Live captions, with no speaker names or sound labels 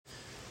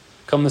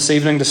come this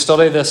evening to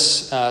study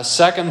this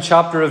second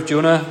chapter of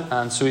Jonah,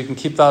 and so you can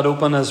keep that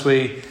open as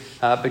we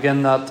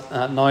begin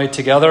that now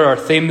together. Our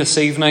theme this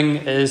evening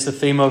is the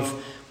theme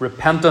of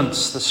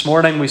repentance. This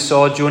morning we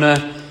saw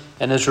Jonah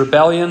in his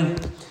rebellion.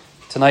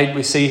 Tonight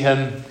we see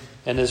him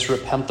in his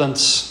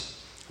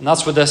repentance. And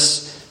that's what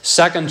this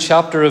second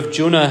chapter of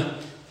Jonah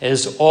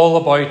is all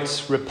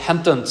about: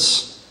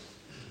 repentance.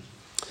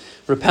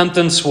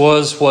 Repentance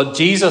was what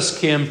Jesus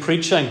came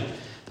preaching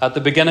at the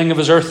beginning of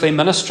his earthly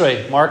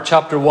ministry. Mark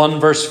chapter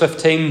 1 verse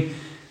 15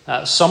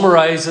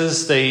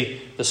 summarizes the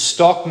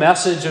stock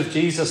message of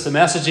Jesus, the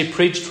message he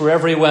preached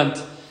wherever he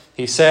went.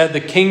 He said, "The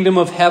kingdom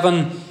of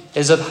heaven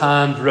is at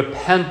hand.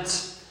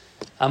 Repent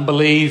and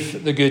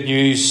believe the good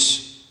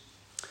news."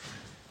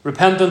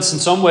 Repentance in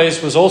some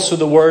ways was also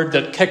the word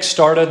that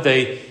kick-started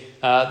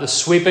the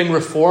sweeping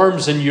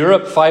reforms in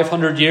Europe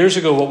 500 years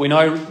ago, what we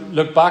now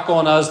look back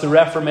on as the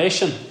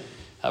Reformation.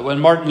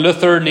 When Martin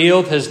Luther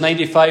nailed his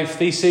 95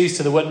 Theses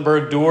to the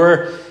Wittenberg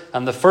door,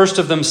 and the first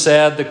of them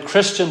said, "The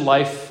Christian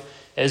life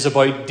is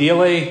about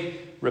daily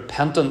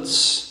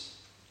repentance."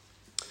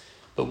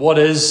 But what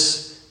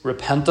is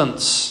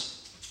repentance?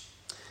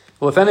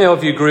 Well, if any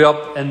of you grew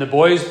up in the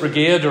boys'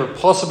 brigade or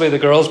possibly the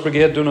girls'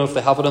 brigade, don't know if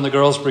they have it in the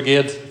girls'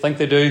 brigade, I think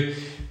they do,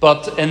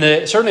 but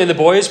certainly in the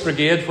boys'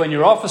 brigade, when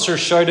your officer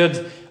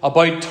shouted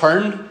 "about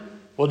turn,"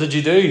 what did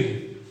you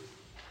do?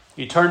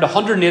 You turned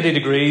 180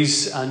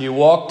 degrees and you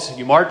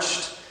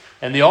marched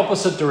in the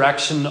opposite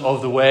direction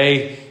of the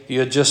way you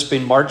had just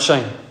been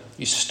marching.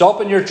 You stop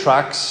in your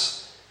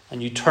tracks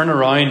and you turn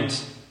around.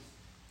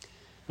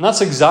 And that's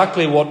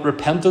exactly what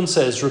repentance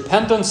is.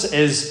 Repentance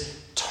is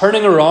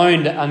turning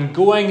around and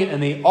going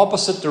in the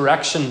opposite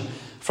direction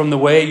from the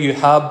way you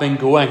have been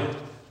going.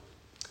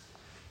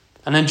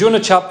 And in Jonah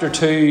chapter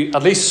 2,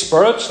 at least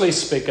spiritually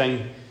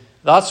speaking,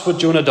 that's what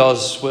Jonah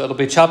does. Well, it'll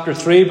be chapter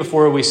 3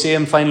 before we see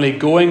him finally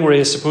going where he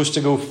is supposed to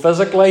go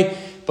physically.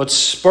 But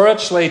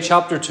spiritually,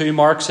 chapter 2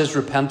 marks his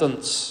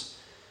repentance.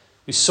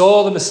 We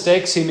saw the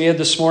mistakes he made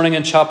this morning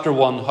in chapter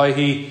 1, how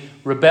he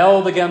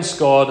rebelled against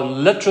God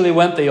and literally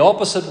went the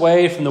opposite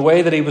way from the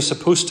way that he was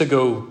supposed to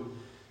go.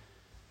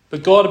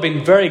 But God had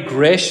been very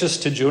gracious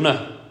to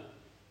Jonah.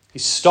 He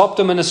stopped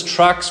him in his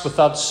tracks with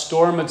that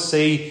storm at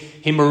sea.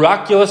 He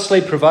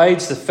miraculously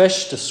provides the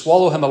fish to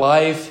swallow him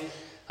alive,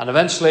 and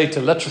eventually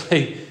to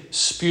literally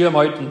spew him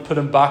out and put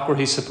him back where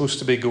he's supposed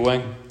to be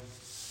going.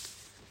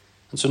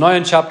 And so now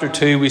in chapter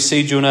 2 we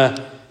see Jonah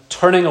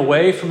turning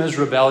away from his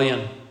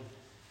rebellion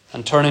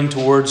and turning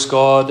towards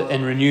God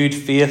in renewed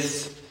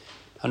faith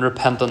and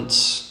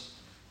repentance.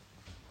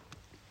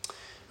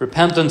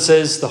 Repentance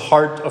is the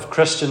heart of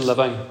Christian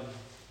living.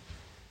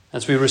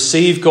 As we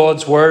receive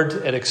God's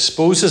word, it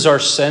exposes our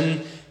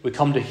sin. We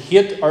come to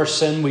hate our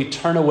sin. We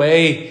turn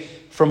away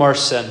from our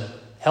sin.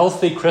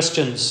 Healthy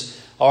Christians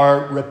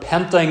are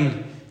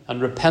repenting and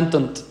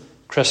repentant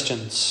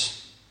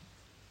Christians.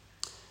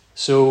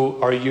 So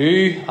are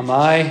you, am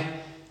I,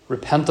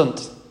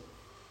 repentant?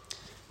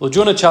 Well,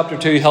 Jonah chapter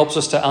 2 helps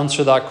us to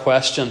answer that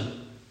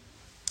question.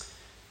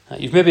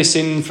 You've maybe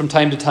seen from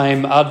time to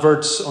time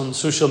adverts on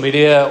social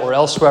media or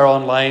elsewhere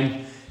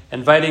online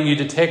inviting you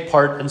to take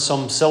part in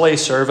some silly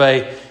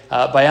survey.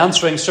 By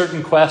answering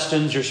certain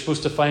questions, you're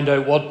supposed to find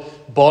out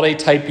what body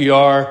type you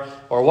are,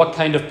 or what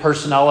kind of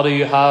personality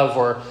you have,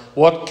 or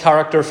what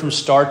character from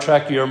Star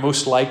Trek you're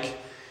most like.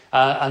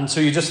 And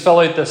so you just fill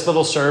out this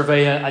little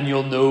survey and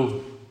you'll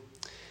know.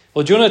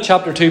 Well, Jonah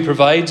chapter 2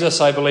 provides us,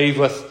 I believe,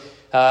 with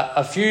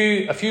a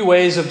few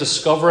ways of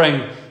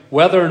discovering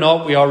whether or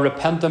not we are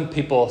repentant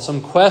people.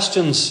 Some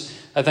questions,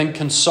 I think,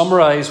 can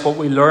summarize what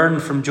we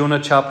learn from Jonah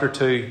chapter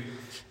 2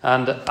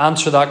 and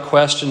answer that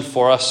question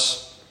for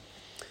us.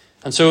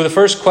 And so the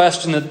first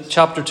question that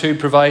chapter 2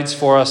 provides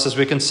for us as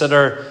we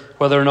consider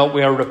whether or not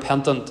we are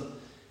repentant: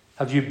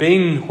 have you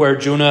been where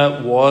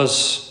Jonah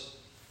was?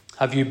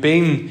 Have you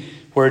been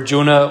where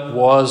Jonah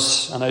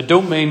was? And I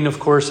don't mean, of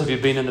course, have you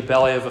been in the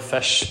belly of a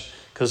fish,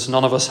 because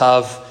none of us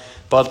have.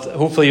 But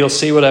hopefully you'll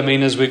see what I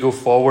mean as we go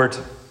forward.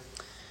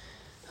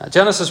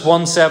 Genesis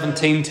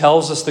 1:17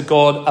 tells us that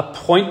God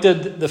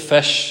appointed the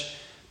fish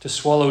to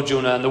swallow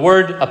Jonah. And the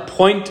word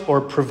appoint or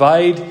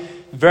provide,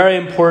 very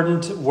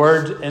important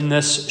word in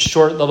this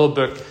short little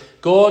book.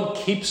 God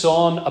keeps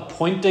on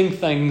appointing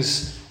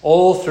things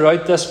all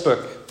throughout this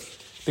book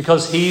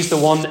because he's the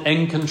one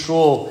in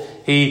control.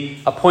 He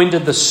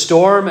appointed the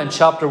storm in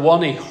chapter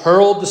 1. He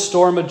hurled the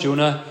storm at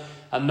Jonah.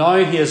 And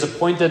now he has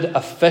appointed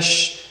a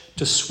fish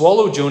to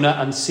swallow Jonah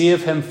and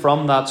save him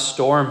from that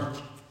storm.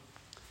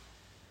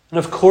 And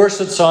of course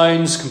it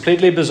sounds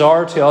completely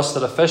bizarre to us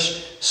that a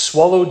fish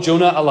swallowed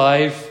Jonah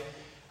alive.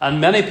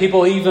 And many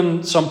people,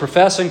 even some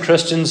professing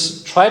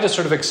Christians, try to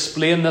sort of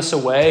explain this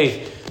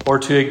away or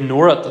to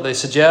ignore it. That they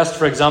suggest,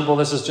 for example,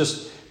 this is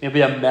just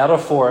maybe a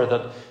metaphor,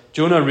 that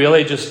Jonah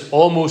really just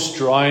almost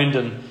drowned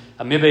and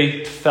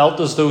maybe felt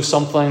as though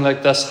something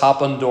like this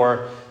happened,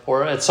 or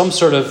it's some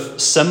sort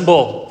of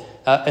symbol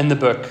in the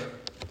book.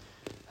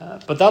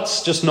 But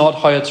that's just not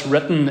how it's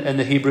written in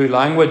the Hebrew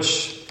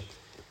language.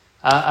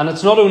 And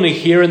it's not only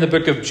here in the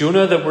book of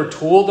Jonah that we're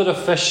told that a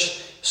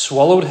fish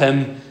swallowed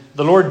him,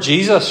 the Lord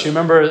Jesus, you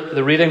remember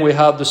the reading we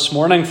had this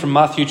morning from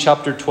Matthew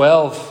chapter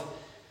 12.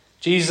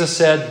 Jesus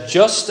said,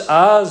 just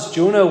as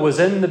Jonah was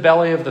in the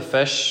belly of the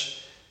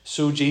fish,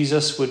 so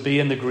Jesus would be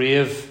in the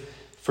grave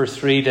for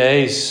 3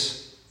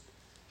 days.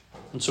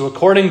 And so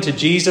according to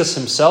Jesus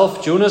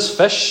himself, Jonah's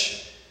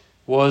fish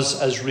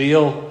was as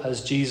real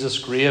as Jesus'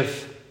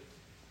 grave.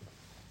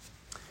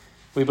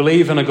 We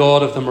believe in a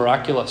God of the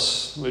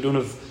miraculous. We don't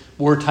have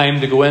more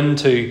time to go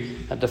into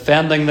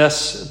defending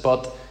this,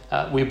 but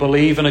we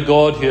believe in a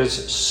God who has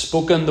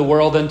spoken the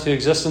world into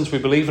existence. We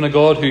believe in a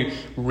God who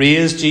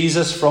raised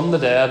Jesus from the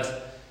dead.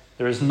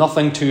 There is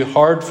nothing too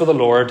hard for the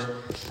Lord,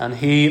 and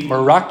he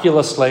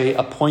miraculously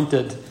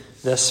appointed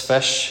this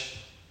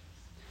fish.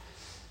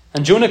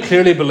 And Jonah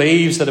clearly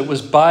believes that it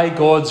was by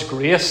God's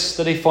grace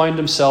that he found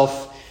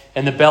himself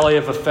in the belly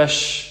of a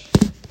fish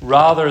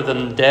rather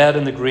than dead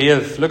in the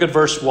grave. Look at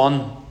verse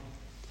 1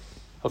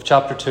 of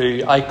chapter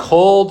 2. I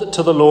called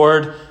to the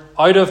Lord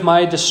out of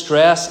my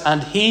distress,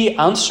 and he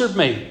answered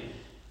me.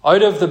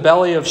 Out of the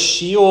belly of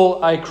Sheol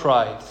I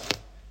cried.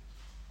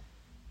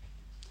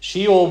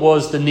 Sheol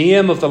was the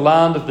name of the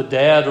land of the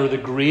dead, or the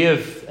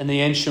grave in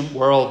the ancient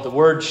world. The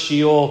word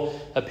Sheol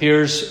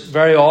appears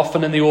very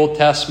often in the Old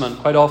Testament,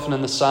 quite often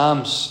in the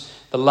Psalms.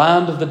 The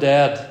land of the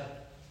dead.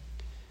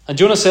 And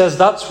Jonah says,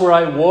 that's where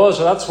I was,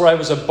 or that's where I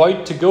was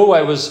about to go.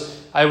 I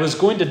was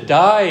going to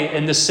die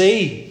in the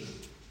sea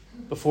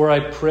before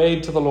I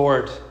prayed to the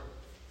Lord.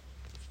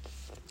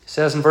 He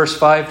says in verse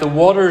 5, the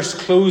waters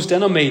closed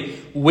in on me.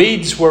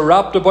 Weeds were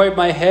wrapped about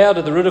my head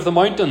at the root of the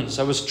mountains.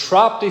 I was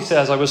trapped, he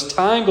says. I was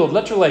tangled,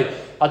 literally,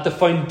 at the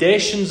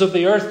foundations of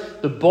the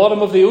earth, the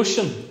bottom of the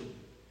ocean.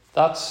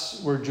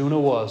 That's where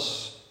Jonah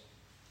was.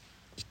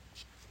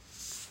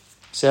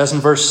 He says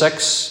in verse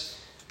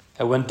 6,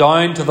 I went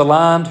down to the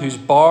land whose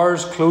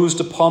bars closed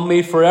upon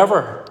me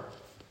forever.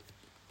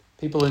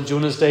 People in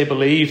Jonah's day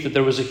believed that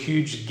there was a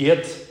huge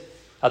gate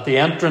at the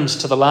entrance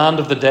to the land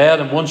of the dead,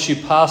 and once you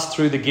passed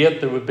through the gate,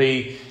 there would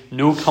be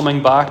no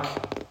coming back.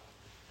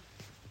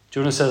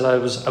 Jonah says,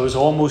 I was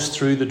almost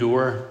through the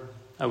door.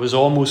 I was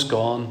almost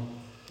gone.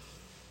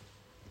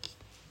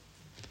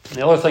 And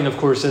the other thing, of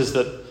course, is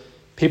that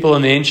people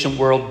in the ancient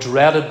world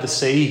dreaded the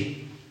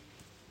sea.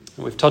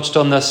 And we've touched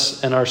on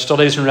this in our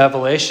studies in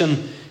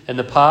Revelation in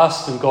the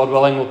past, and God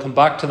willing, we'll come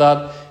back to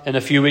that in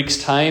a few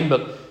weeks' time.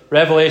 But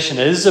Revelation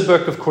is a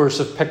book, of course,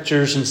 of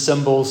pictures and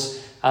symbols,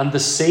 and the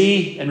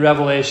sea in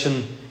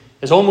Revelation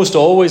is almost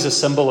always a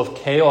symbol of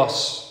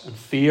chaos and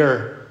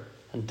fear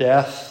and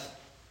death.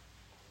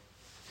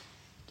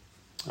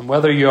 And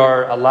whether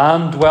you're a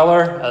land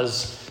dweller,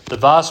 as the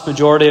vast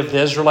majority of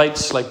the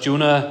Israelites, like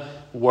Jonah,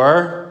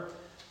 were,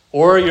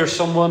 or you're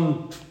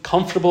someone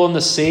comfortable in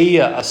the sea,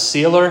 a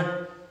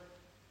sailor,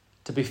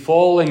 to be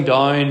falling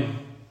down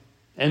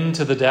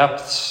into the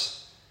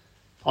depths,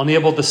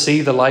 unable to see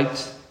the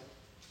light,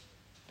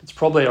 it's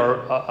probably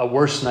a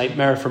worse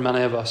nightmare for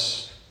many of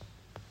us.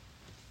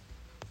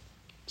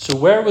 So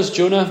where was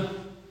Jonah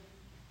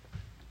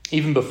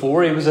even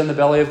before he was in the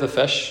belly of the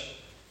fish?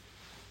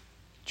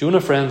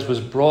 Jonah, friends,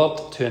 was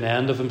brought to an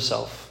end of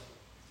himself.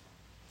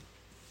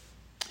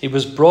 He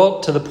was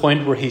brought to the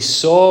point where he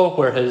saw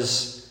where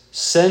his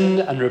sin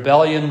and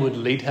rebellion would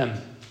lead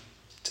him,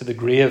 to the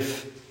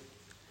grave.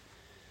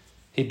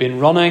 He'd been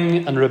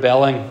running and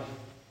rebelling.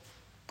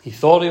 He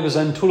thought he was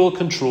in total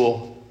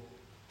control.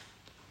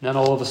 And then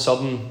all of a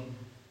sudden,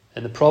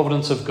 in the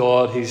providence of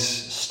God, he's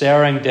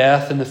staring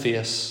death in the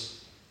face.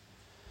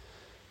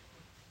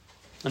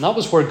 And that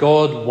was where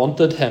God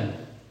wanted him,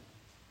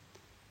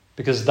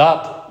 because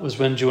that was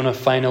when Jonah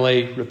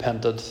finally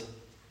repented.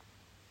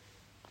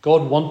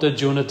 God wanted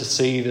Jonah to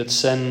see that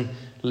sin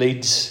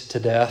leads to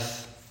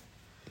death.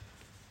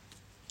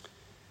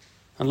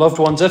 And loved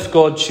ones, if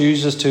God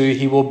chooses to,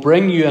 he will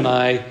bring you and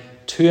I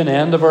to an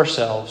end of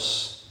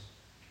ourselves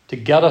to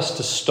get us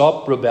to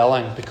stop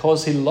rebelling,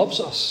 because he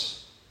loves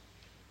us,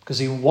 because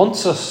he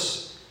wants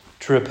us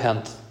to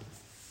repent.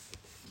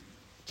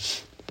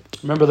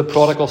 Remember the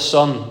prodigal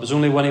son? It was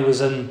only when he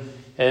was in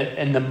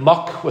the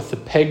muck with the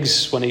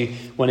pigs, when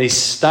he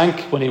stank,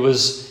 when he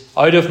was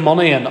out of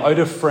money and out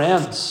of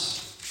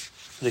friends,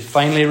 that he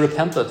finally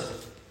repented.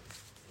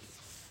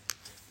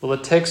 Will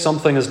it take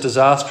something as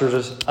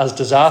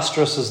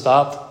disastrous as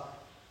that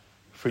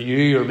for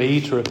you or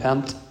me to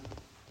repent?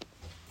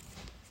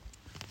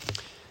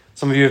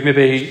 Some of you have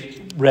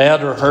maybe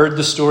read or heard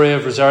the story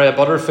of Rosaria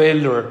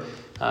Butterfield, or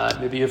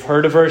maybe you've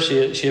heard of her.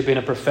 She had been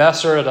a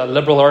professor at a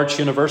liberal arts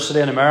university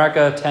in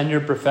America, a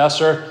tenured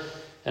professor,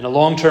 in a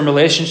long-term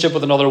relationship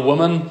with another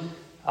woman,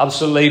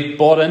 absolutely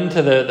bought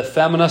into the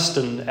feminist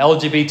and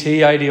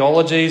LGBT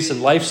ideologies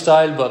and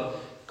lifestyle, but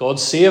God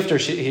saved her.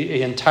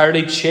 He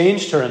entirely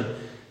changed her,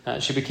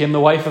 and she became the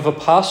wife of a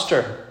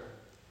pastor.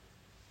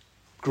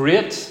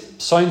 Great,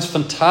 sounds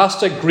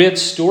fantastic, great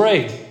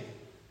story,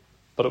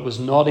 but it was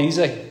not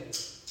easy.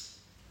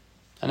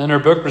 And in her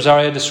book,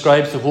 Rosaria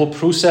describes the whole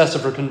process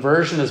of her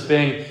conversion as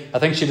being, I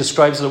think she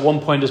describes it at one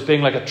point as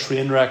being like a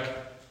train wreck.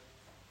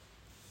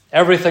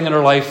 Everything in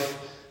her life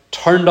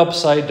turned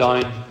upside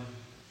down.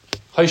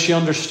 How she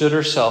understood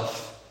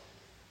herself,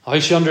 how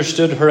she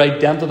understood her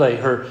identity,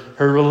 her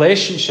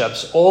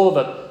relationships, all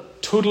of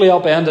it totally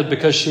upended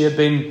because she had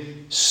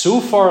been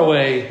so far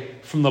away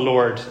from the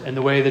Lord in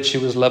the way that she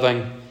was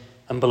living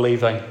and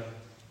believing.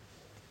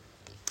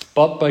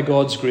 But by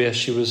God's grace,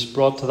 she was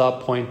brought to that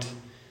point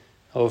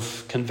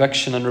of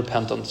conviction and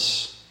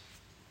repentance.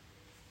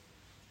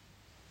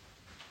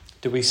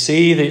 Do we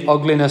see the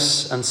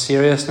ugliness and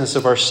seriousness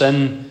of our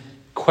sin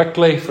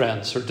quickly,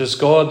 friends? Or does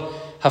God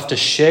have to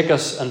shake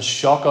us and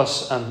shock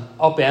us and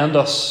upend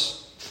us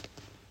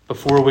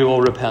before we will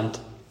repent?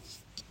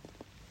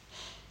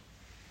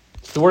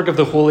 It's the work of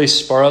the Holy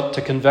Spirit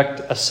to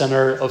convict a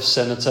sinner of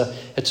sin. It's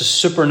a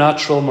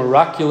supernatural,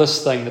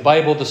 miraculous thing. The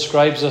Bible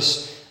describes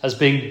us as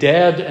being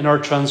dead in our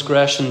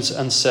transgressions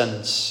and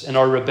sins, in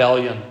our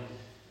rebellion.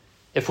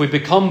 If we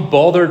become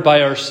bothered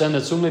by our sin,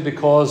 it's only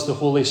because the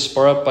Holy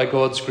Spirit, by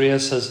God's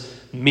grace, has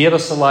made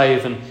us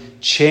alive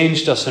and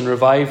changed us and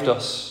revived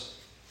us.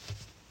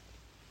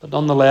 But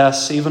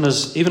nonetheless, even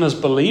as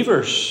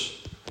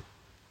believers,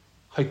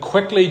 how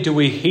quickly do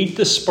we heed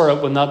the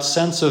Spirit when that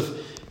sense of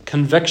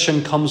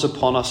conviction comes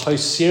upon us? How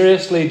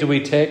seriously do we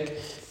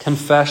take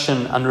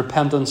confession and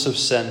repentance of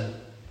sin?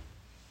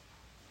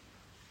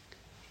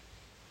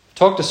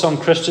 Talk to some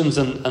Christians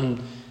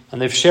and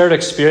they've shared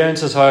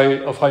experiences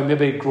of how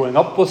maybe growing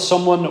up with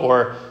someone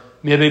or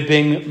maybe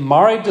being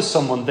married to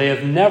someone, they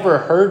have never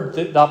heard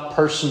that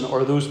person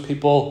or those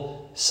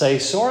people say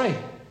sorry.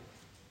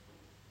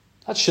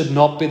 That should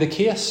not be the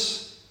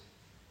case.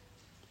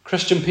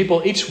 Christian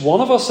people, each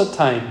one of us at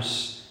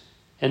times,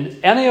 in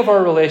any of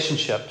our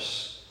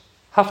relationships,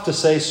 have to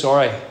say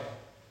sorry.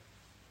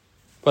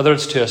 Whether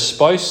it's to a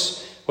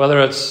spouse, whether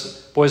it's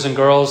boys and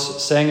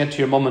girls saying it to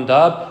your mum and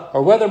dad,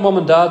 or whether mum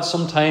and dad,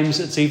 sometimes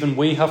it's even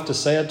we have to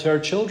say it to our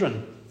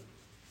children.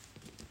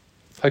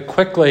 How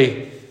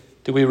quickly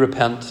do we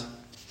repent?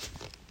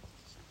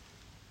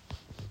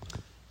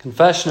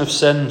 Confession of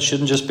sin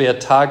shouldn't just be a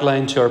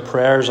tagline to our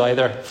prayers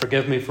either.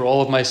 Forgive me for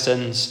all of my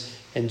sins.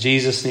 In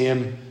Jesus'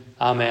 name,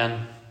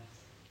 amen.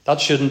 That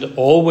shouldn't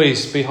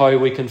always be how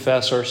we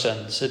confess our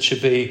sins. It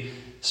should be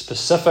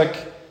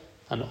specific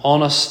and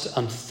honest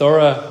and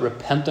thorough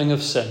repenting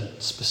of sin,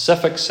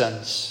 specific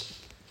sins.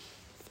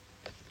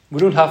 We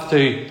don't have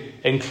to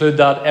include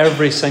that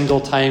every single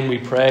time we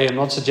pray. I'm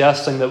not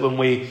suggesting that when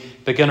we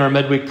begin our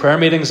midweek prayer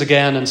meetings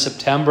again in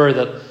September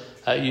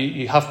that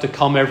you have to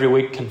come every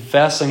week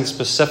confessing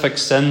specific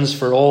sins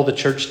for all the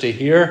church to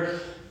hear.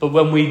 But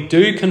when we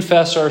do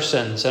confess our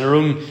sins in our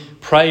own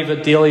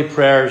private daily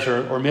prayers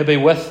or maybe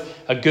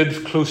with a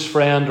good close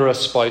friend or a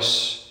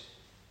spouse,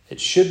 it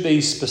should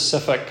be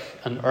specific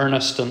and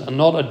earnest and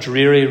not a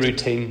dreary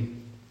routine.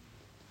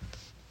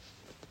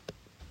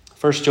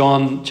 1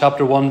 John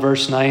chapter 1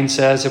 verse 9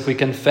 says, if we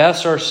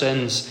confess our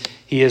sins,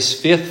 he is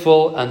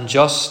faithful and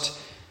just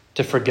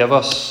to forgive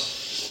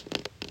us.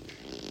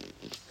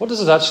 What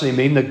does it actually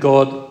mean that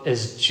God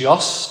is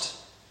just?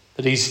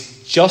 That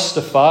he's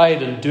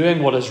justified in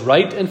doing what is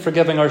right in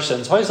forgiving our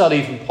sins? How is that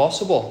even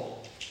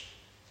possible?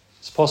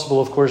 It's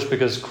possible, of course,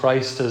 because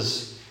Christ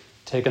has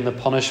taken the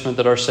punishment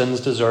that our sins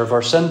deserve.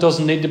 Our sin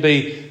doesn't need to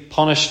be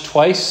punished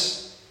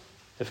twice.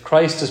 If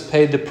Christ has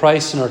paid the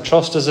price and our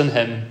trust is in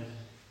him,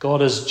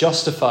 God is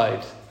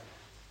justified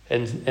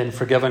in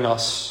forgiving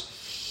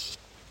us.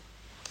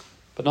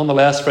 But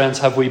nonetheless, friends,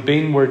 have we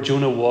been where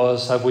Jonah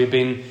was? Have we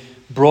been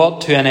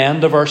brought to an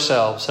end of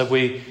ourselves? Have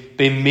we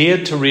been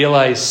made to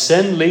realize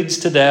sin leads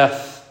to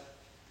death?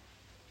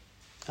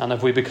 And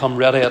have we become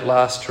ready at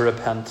last to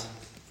repent?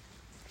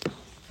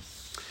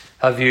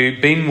 Have you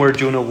been where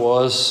Jonah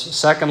was?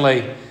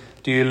 Secondly,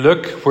 do you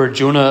look where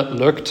Jonah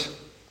looked?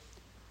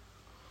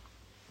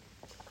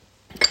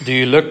 Do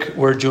you look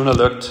where Jonah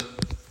looked?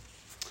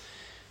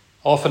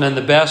 Often in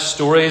the best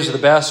stories or the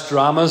best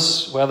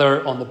dramas,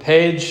 whether on the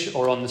page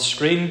or on the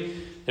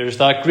screen, there's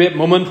that great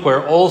moment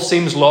where all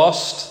seems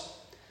lost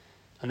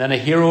and then a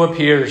hero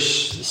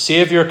appears, the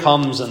Saviour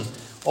comes and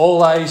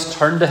all eyes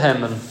turn to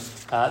him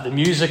and the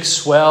music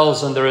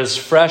swells and there is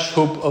fresh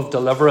hope of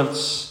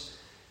deliverance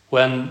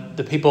when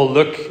the people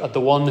look at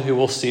the one who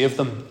will save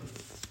them.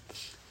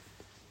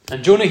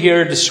 And Jonah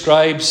here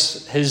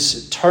describes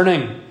his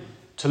turning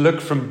to look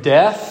from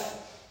death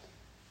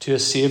to a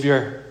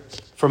Saviour,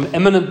 from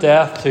imminent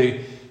death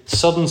to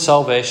sudden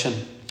salvation.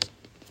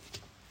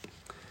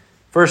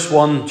 Verse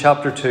 1,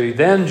 chapter 2.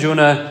 Then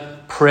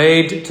Jonah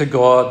prayed to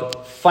God.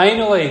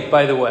 Finally,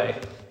 by the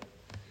way,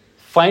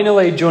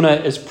 Jonah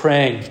is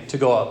praying to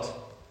God.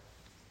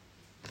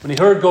 When he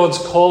heard God's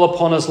call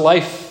upon his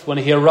life, when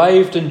he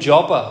arrived in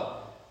Joppa,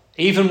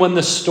 even when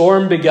the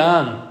storm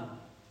began,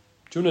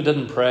 Jonah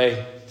didn't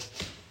pray.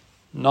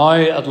 Now,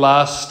 at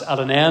last, at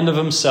an end of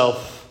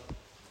himself,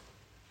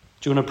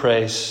 Jonah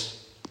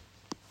prays.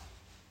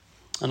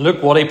 And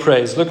look what he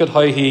prays. Look at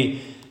how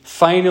he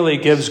finally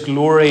gives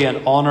glory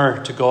and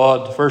honour to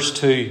God. Verse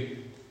 2.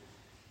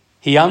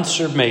 He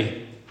answered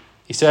me.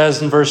 He says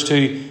in verse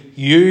 2,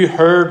 you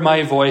heard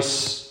my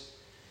voice.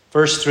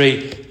 Verse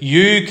 3,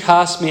 you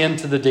cast me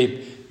into the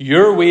deep.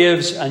 Your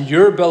waves and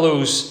your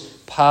billows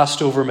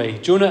passed over me.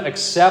 Jonah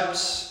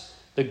accepts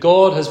the that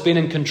God has been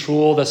in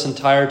control this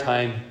entire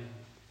time.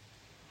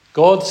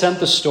 God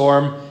sent the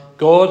storm.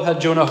 God had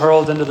Jonah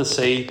hurled into the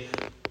sea.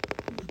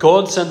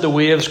 God sent the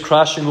waves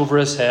crashing over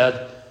his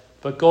head.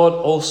 But God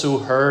also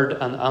heard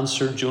and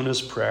answered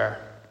Jonah's prayer.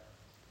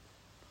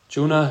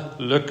 Jonah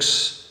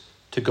looks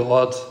to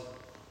God.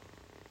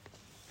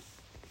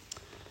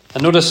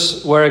 And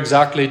notice where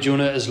exactly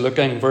Jonah is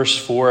looking. Verse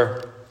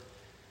 4.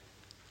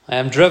 I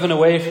am driven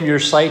away from your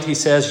sight, he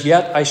says,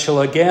 yet I shall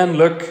again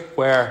look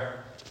where?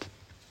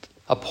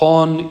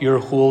 Upon your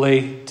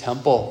holy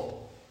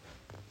temple.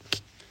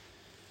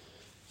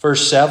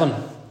 Verse 7.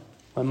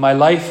 When my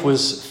life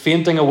was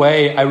fainting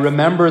away, I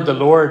remembered the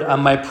Lord,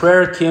 and my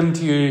prayer came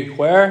to you,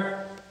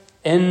 where?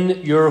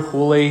 In your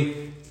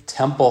holy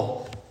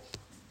temple.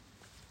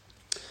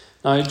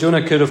 Now,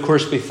 Jonah could, of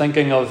course, be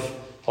thinking of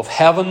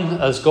heaven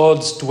as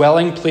God's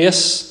dwelling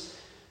place.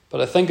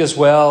 But I think as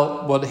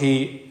well what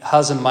he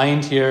has in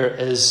mind here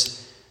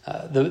is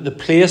the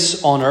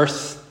place on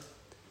earth,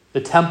 the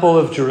temple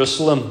of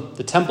Jerusalem,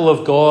 the temple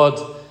of God,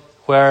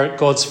 where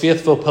God's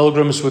faithful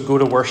pilgrims would go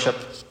to worship.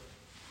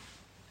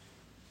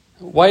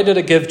 Why did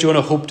it give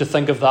Jonah hope to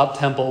think of that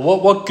temple?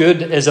 What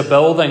good is a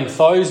building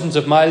thousands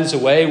of miles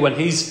away when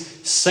he's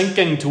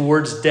sinking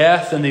towards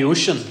death in the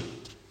ocean?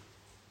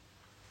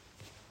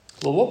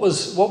 Well, what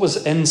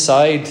was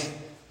inside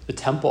the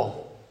temple?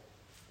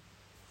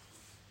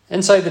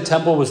 Inside the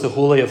temple was the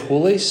Holy of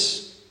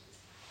Holies.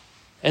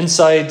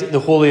 Inside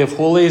the Holy of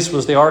Holies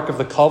was the Ark of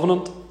the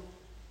Covenant.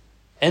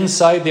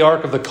 Inside the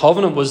Ark of the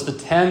Covenant was the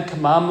 10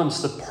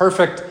 Commandments, the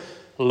perfect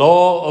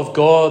law of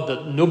God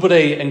that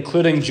nobody,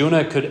 including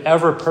Jonah, could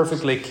ever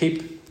perfectly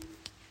keep.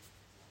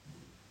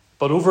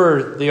 But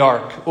over the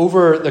Ark,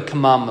 over the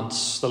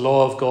commandments, the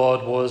law of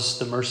God was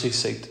the mercy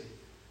seat.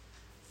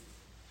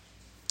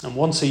 And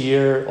once a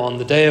year, on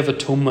the Day of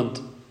Atonement,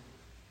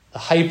 the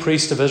high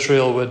priest of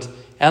Israel would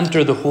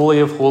enter the Holy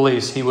of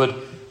Holies. He would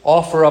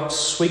offer up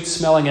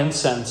sweet-smelling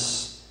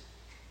incense,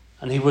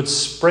 and he would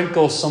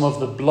sprinkle some of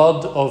the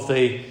blood of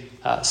the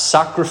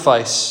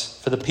sacrifice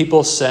for the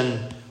people's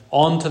sin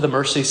onto the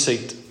mercy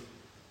seat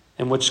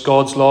in which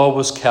God's law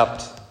was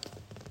kept.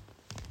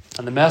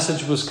 And the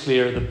message was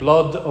clear: the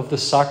blood of the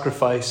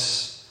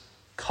sacrifice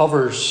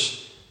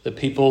covers the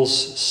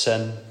people's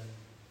sin.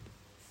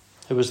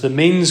 It was the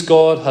means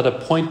God had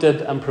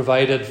appointed and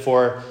provided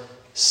for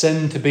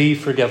sin to be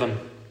forgiven.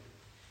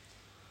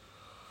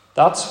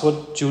 That's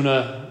what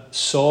Jonah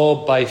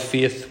saw by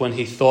faith when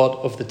he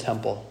thought of the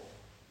temple.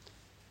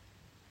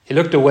 He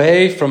looked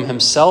away from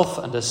himself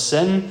and his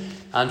sin,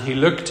 and he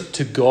looked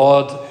to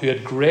God, who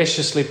had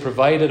graciously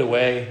provided a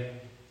way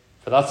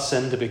for that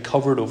sin to be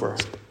covered over.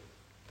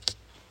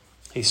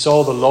 He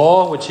saw the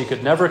law which he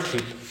could never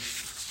keep,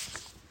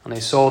 and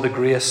he saw the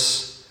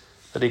grace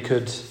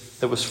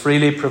that was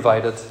freely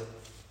provided.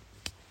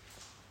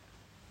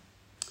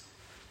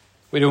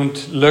 We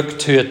don't look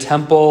to a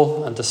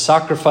temple and to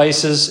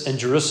sacrifices in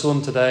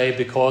Jerusalem today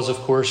because, of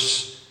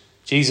course,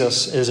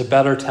 Jesus is a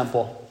better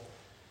temple.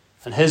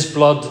 And his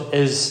blood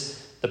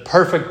is the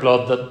perfect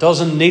blood that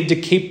doesn't need to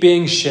keep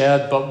being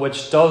shed, but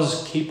which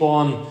does keep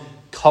on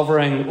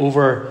covering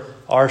over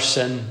our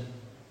sin.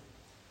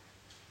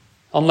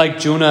 Unlike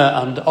Jonah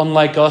and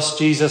unlike us,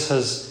 Jesus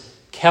has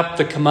kept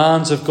the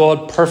commands of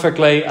God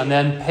perfectly and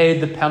then paid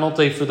the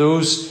penalty for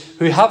those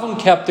who haven't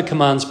kept the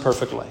commands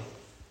perfectly.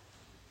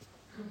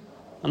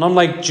 And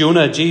unlike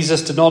Jonah,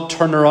 Jesus did not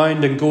turn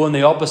around and go in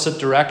the opposite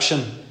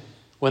direction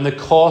when the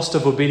cost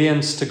of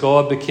obedience to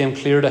God became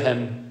clear to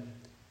him.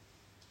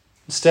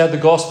 Instead, the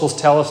Gospels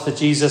tell us that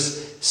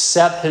Jesus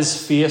set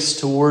his face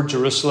toward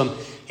Jerusalem.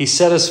 He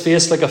set his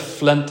face like a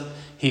flint.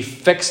 He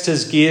fixed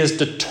his gaze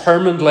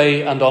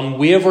determinedly and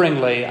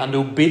unwaveringly and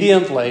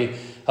obediently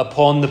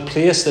upon the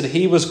place that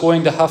he was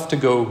going to have to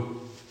go,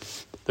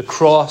 the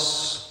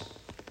cross.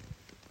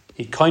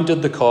 He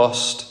counted the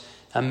cost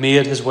and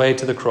made his way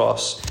to the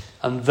cross.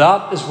 And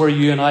that is where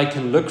you and I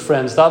can look,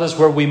 friends. That is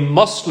where we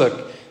must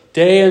look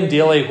day and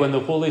daily when the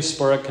Holy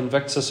Spirit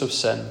convicts us of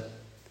sin.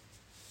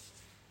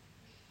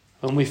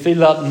 When we feel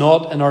that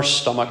knot in our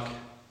stomach,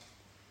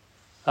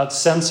 that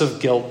sense of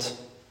guilt,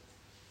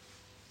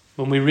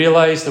 when we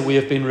realise that we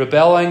have been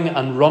rebelling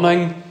and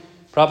running,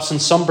 perhaps in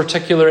some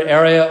particular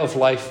area of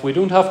life, we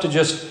don't have to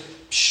just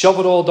shove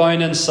it all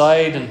down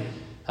inside and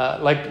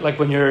like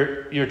when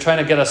you're trying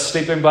to get a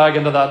sleeping bag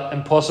into that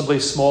impossibly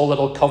small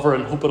little cover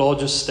and hope it all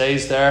just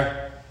stays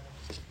there.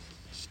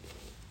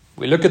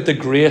 We look at the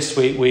grace,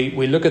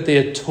 we look at the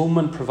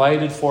atonement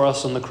provided for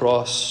us on the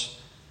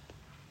cross,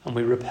 and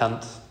we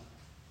repent.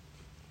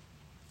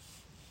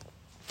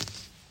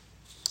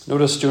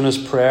 Notice Jonah's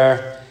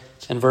prayer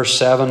in verse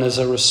 7 is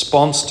a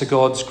response to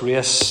God's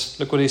grace.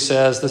 Look what he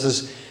says. This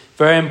is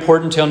very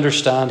important to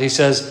understand. He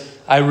says,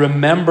 I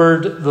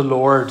remembered the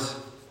Lord.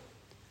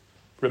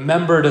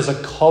 Remembered is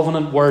a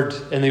covenant word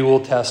in the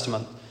Old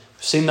Testament.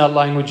 We've seen that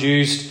language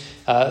used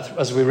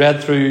as we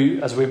read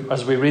through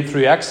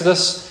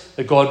Exodus,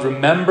 that God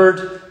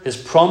remembered his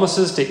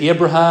promises to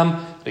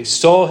Abraham, that he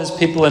saw his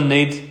people in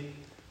need.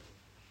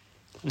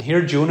 And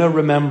here Jonah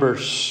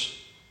remembers.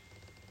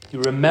 He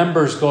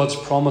remembers God's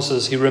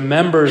promises. He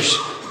remembers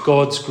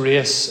God's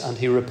grace, and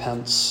he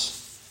repents.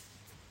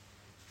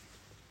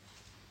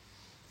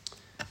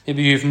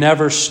 Maybe you've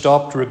never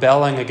stopped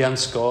rebelling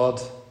against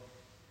God.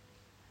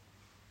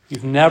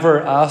 You've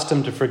never asked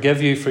him to forgive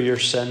you for your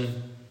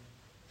sin.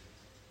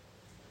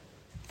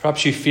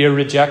 Perhaps you fear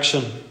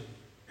rejection.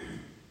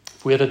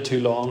 You've waited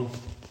too long.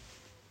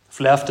 You've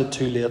left it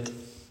too late.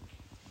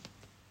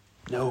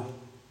 No.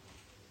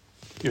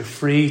 You're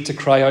free to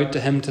cry out to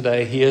him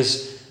today. He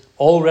has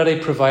already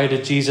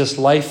provided Jesus'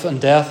 life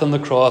and death on the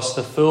cross,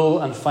 the full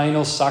and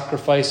final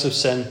sacrifice of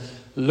sin.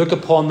 Look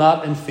upon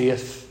that in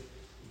faith.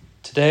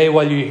 Today,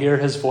 while you hear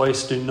his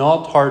voice, do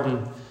not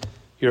harden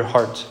your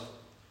heart.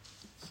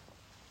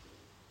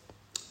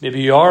 Maybe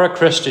you are a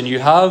Christian. You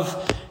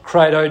have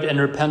cried out in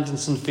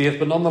repentance and faith,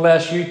 but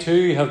nonetheless you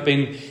too have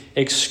been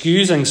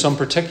excusing some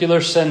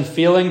particular sin,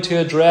 failing to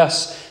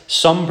address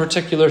some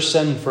particular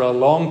sin for a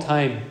long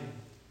time.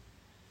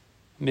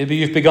 Maybe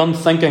you've begun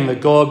thinking that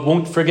God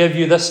won't forgive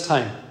you this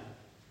time.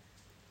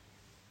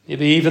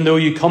 Maybe even though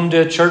you come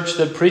to a church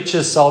that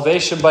preaches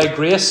salvation by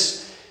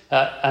grace,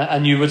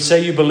 and you would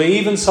say you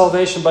believe in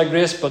salvation by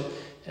grace, but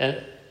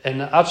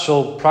in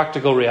actual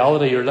practical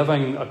reality, you're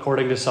living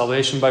according to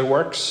salvation by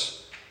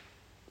works.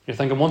 You're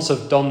thinking, once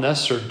I've done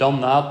this or done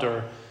that,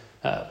 or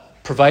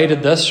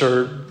provided this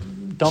or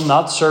done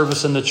that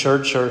service in the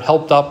church, or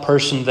helped that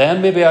person,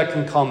 then maybe I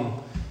can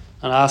come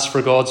and ask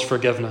for God's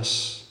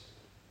forgiveness.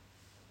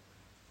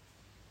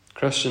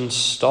 Christians,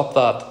 stop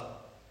that.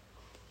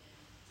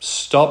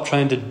 Stop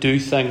trying to do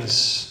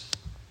things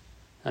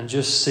and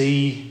just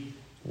see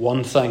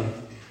one thing.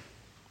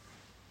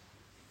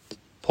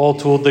 Paul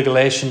told the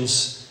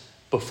Galatians,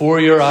 before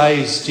your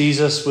eyes,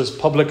 Jesus was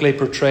publicly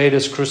portrayed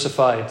as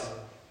crucified.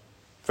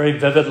 Very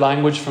vivid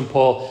language from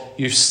Paul.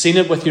 You've seen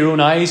it with your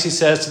own eyes, he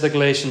says to the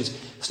Galatians.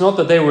 It's not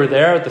that they were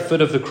there at the foot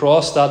of the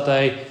cross that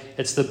day.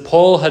 It's that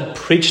Paul had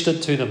preached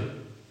it to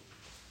them.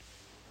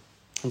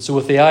 And so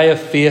with the eye of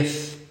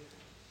faith,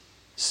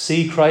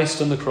 see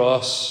Christ on the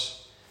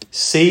cross.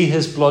 See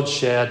his blood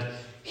shed.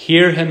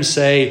 Hear him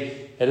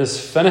say, it is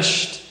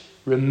finished.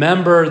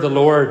 Remember the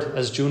Lord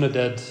as Jonah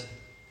did,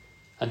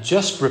 and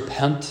just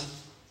repent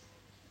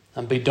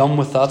and be done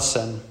with that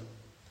sin.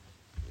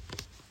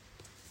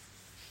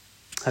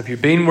 Have you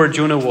been where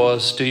Jonah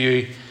was? Do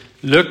you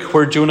look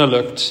where Jonah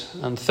looked?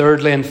 And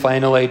thirdly and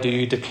finally, do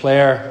you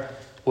declare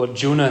what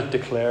Jonah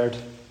declared?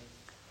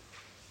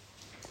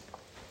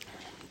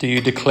 Do you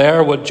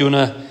declare what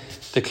Jonah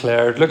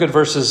declared? Look at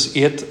verses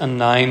 8 and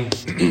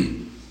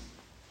 9.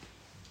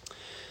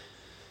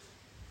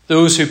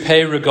 Those who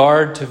pay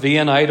regard to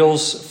vain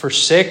idols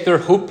forsake their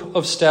hope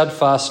of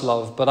steadfast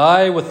love. But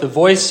I, with the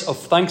voice of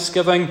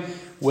thanksgiving,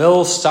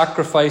 will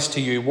sacrifice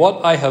to you.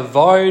 What I have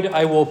vowed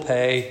I will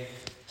pay.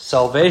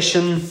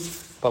 Salvation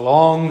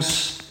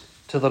belongs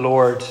to the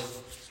Lord.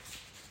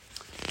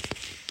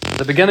 At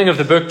the beginning of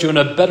the book,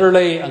 Jonah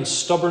bitterly and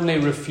stubbornly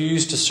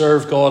refused to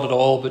serve God at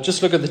all. But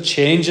just look at the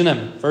change in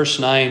him. Verse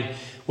 9.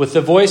 With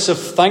the voice of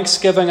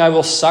thanksgiving I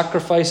will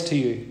sacrifice to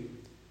you.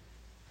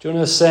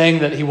 Jonah is saying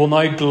that he will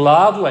now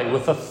gladly,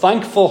 with a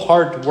thankful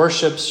heart,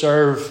 worship,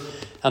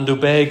 serve, and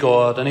obey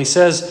God. And he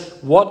says,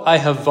 what I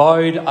have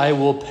vowed, I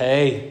will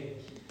pay.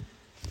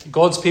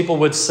 God's people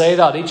would say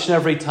that each and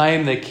every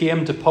time they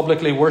came to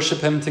publicly worship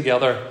him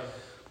together.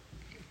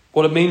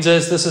 What it means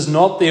is, this is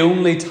not the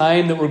only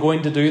time that we're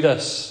going to do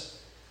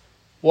this.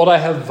 What I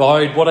have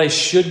vowed, what I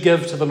should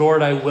give to the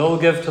Lord, I will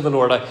give to the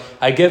Lord.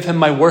 I give him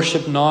my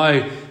worship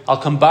now. I'll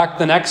come back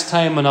the next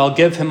time and I'll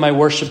give him my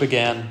worship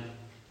again.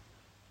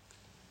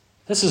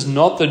 This is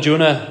not the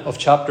Jonah of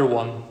chapter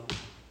 1.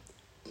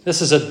 This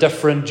is a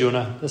different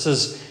Jonah. This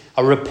is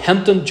a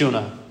repentant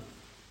Jonah.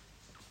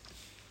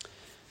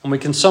 And we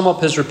can sum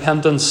up his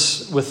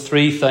repentance with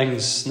three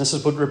things. And this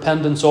is what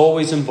repentance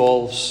always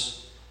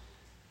involves.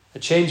 A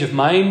change of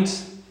mind,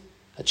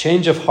 a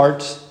change of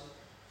heart,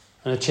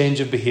 and a change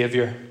of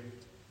behaviour.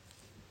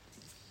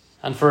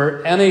 And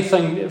for any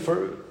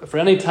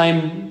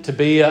time to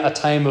be a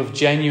time of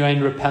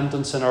genuine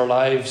repentance in our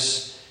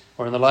lives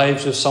or in the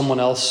lives of someone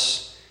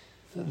else,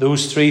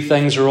 those three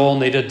things are all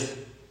needed.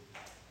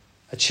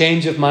 A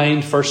change of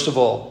mind, first of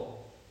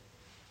all.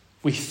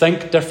 We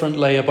think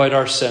differently about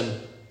our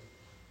sin.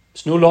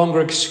 It's no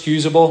longer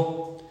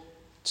excusable.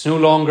 It's no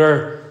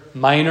longer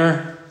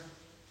minor.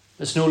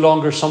 It's no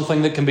longer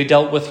something that can be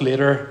dealt with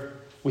later.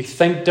 We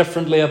think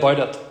differently about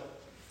it.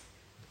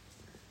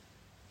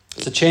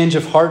 It's a change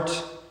of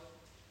heart.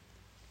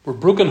 We're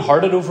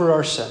broken-hearted over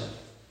our sin.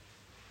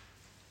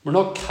 We're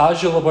not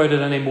casual about it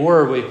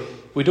anymore.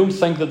 We don't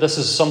think that this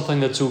is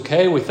something that's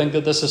okay. We think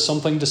that this is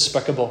something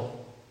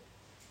despicable.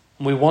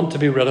 And we want to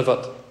be rid of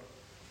it.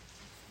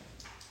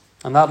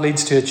 And that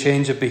leads to a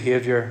change of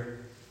behaviour.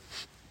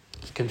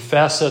 We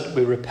confess it,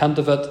 we repent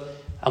of it,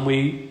 and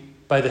we,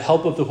 by the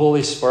help of the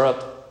Holy Spirit,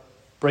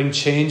 bring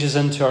changes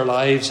into our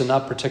lives in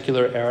that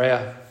particular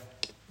area.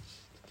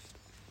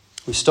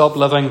 We stop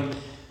living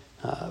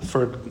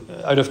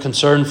out of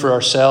concern for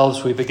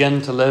ourselves. We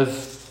begin to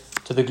live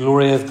to the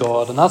glory of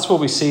God. And that's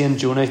what we see in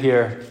Jonah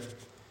here.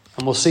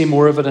 And we'll see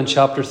more of it in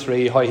chapter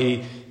 3, how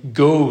he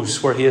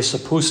goes where he is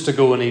supposed to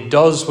go and he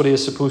does what he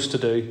is supposed to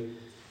do.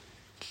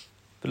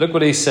 But look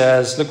what he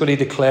says, look what he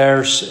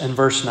declares in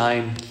verse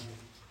 9.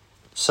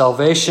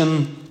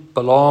 Salvation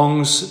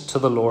belongs to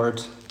the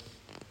Lord.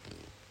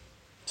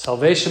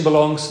 Salvation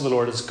belongs to the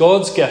Lord. It's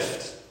God's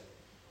gift.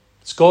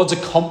 It's God's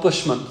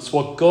accomplishment. It's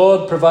what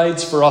God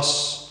provides for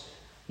us,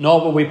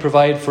 not what we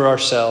provide for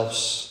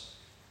ourselves.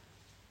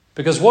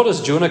 Because what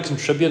has Jonah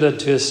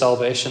contributed to his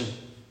salvation?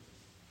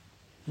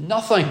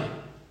 Nothing.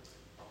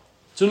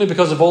 It's only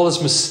because of all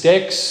his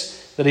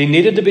mistakes that he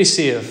needed to be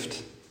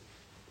saved.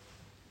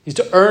 He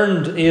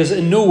has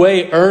in no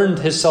way earned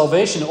his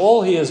salvation.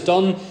 All he has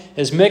done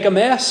is make a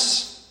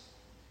mess.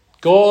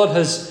 God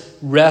has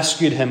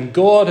rescued him.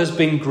 God has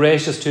been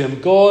gracious to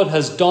him. God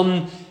has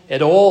done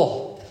it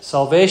all.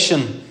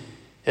 Salvation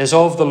is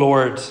of the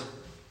Lord.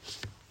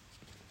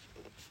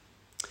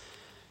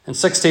 In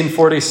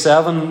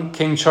 1647,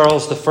 King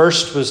Charles I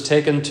was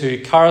taken to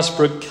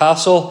Carisbrooke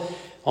Castle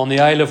on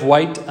the Isle of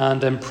Wight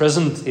and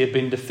imprisoned. He had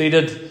been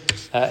defeated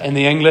in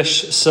the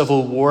English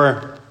Civil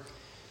War.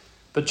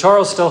 But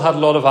Charles still had a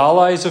lot of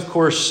allies, of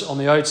course, on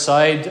the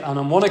outside. And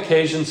on one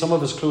occasion, some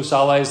of his close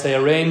allies, they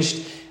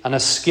arranged an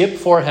escape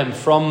for him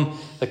from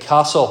the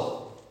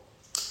castle.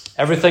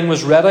 Everything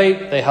was ready.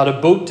 They had a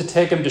boat to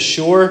take him to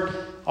shore.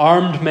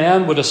 Armed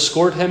men would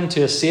escort him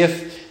to a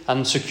safe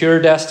and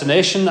secure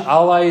destination.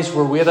 Allies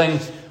were waiting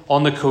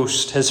on the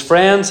coast. His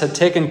friends had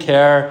taken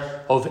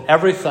care of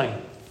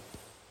everything.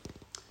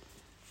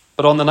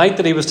 But on the night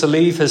that he was to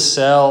leave his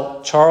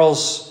cell,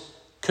 Charles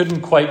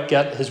couldn't quite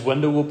get his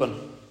window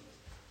open.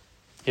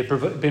 He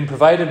had been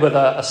provided with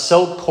a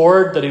silk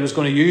cord that he was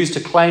going to use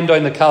to climb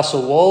down the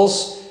castle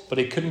walls, but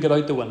he couldn't get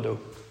out the window.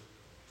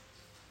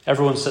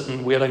 Everyone's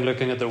sitting, waiting,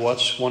 looking at their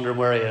watch, wondering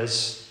where he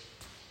is.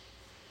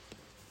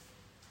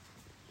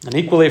 And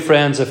equally,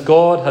 friends, if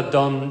God had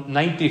done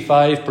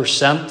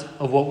 95%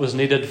 of what was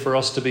needed for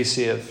us to be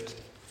saved,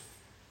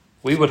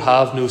 we would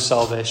have no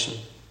salvation.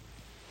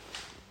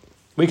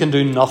 We can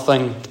do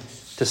nothing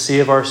to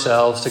save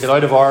ourselves, to get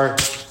out of our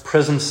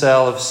prison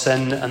cell of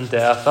sin and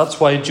death. That's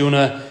why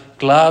Jonah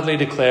gladly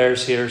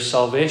declares here,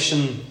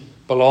 salvation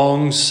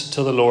belongs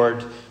to the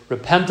Lord.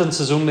 Repentance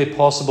is only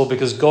possible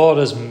because God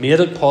has made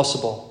it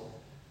possible.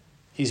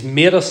 He's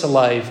made us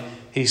alive.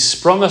 He's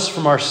sprung us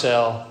from our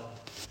cell.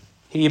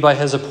 He, by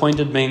his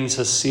appointed means,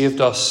 has saved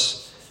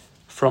us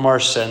from our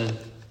sin.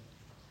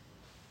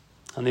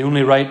 And the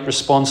only right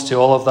response to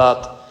all of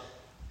that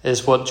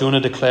is what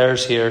Jonah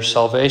declares here.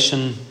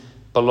 Salvation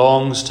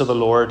belongs to the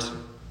Lord.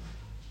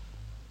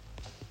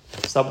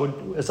 Is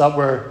that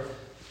where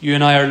you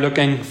and I are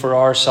looking for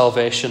our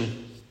salvation?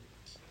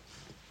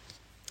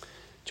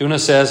 Jonah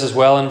says as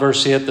well in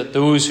verse 8 that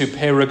those who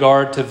pay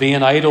regard to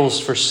vain idols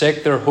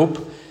forsake their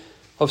hope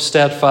of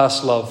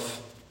steadfast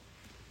love.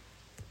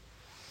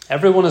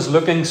 Everyone is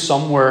looking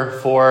somewhere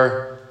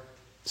for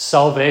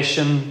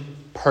salvation,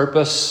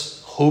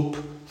 purpose, hope,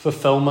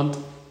 fulfillment.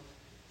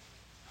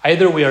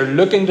 Either we are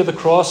looking to the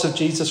cross of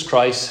Jesus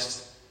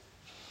Christ,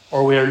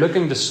 or we are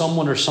looking to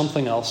someone or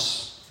something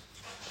else.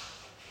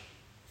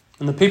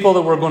 And the people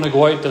that we're going to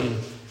go out and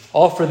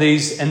offer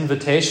these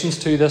invitations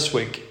to this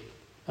week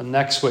and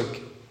next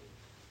week,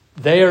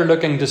 they are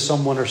looking to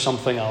someone or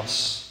something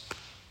else.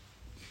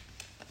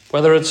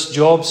 Whether it's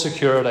job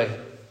security,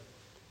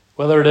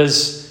 whether it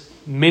is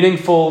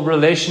meaningful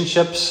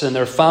relationships in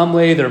their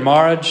family, their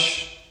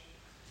marriage,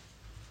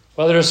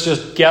 whether it's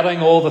just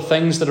getting all the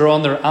things that are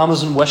on their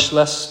Amazon wish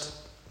list.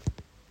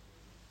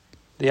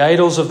 The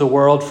idols of the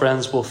world,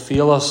 friends, will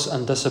fail us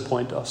and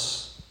disappoint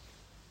us.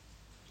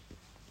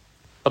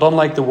 But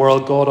unlike the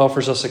world, God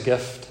offers us a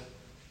gift.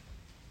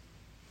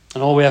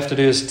 And all we have to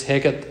do is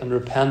take it and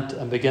repent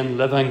and begin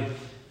living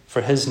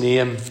for his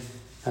name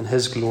and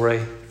his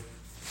glory.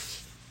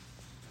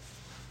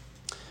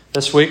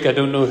 This week, I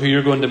don't know who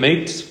you're going to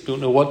meet. Don't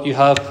know what you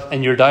have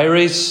in your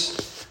diaries.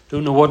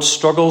 Don't know what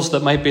struggles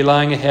that might be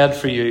lying ahead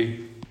for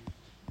you.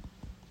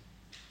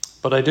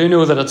 But I do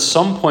know that at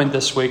some point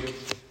this week,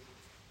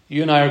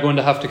 you and I are going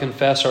to have to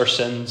confess our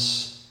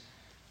sins.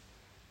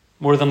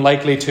 More than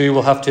likely, too,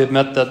 we'll have to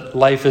admit that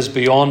life is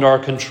beyond our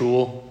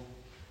control.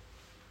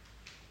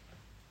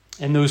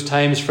 In those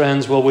times,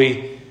 friends, will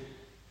we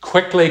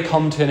quickly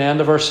come to an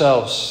end of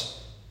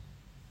ourselves?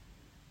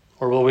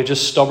 Or will we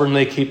just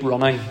stubbornly keep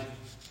running?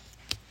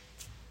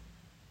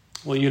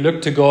 Will you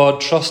look to God,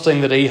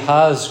 trusting that he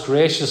has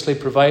graciously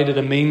provided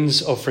a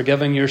means of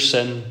forgiving your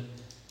sin?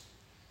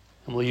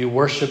 And will you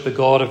worship the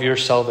God of your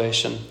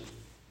salvation?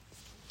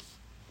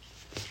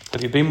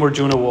 Have you been where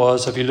Jonah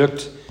was? Have you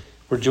looked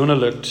where Jonah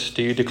looked?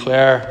 Do you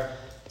declare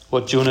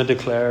what Jonah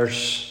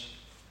declares?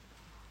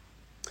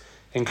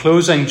 In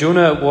closing,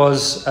 Jonah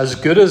was as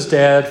good as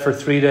dead for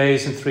 3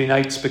 days and 3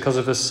 nights because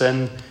of his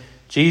sin.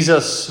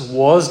 Jesus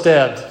was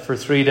dead for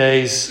 3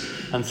 days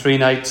and 3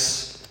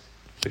 nights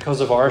because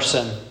of our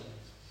sin.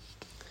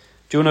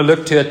 Jonah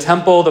looked to a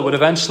temple that would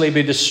eventually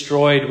be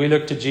destroyed. We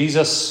look to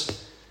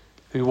Jesus,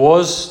 who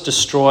was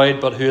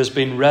destroyed, but who has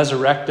been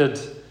resurrected,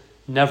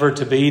 never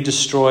to be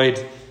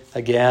destroyed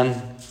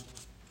again.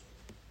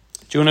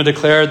 Jonah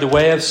declared the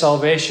way of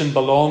salvation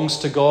belongs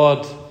to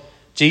God.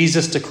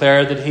 Jesus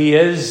declared that he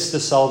is the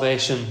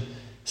salvation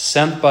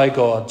sent by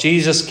God.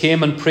 Jesus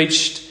came and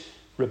preached,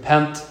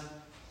 repent,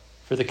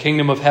 for the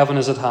kingdom of heaven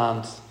is at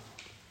hand.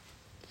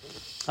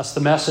 That's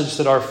the message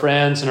that our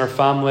friends and our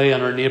family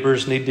and our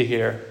neighbours need to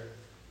hear.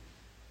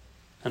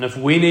 And if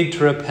we need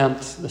to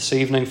repent this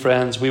evening,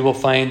 friends, we will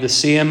find the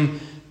same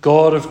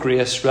God of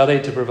grace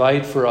ready to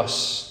provide for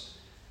us,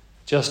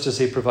 just as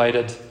he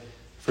provided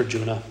for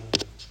Jonah.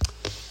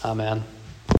 Amen.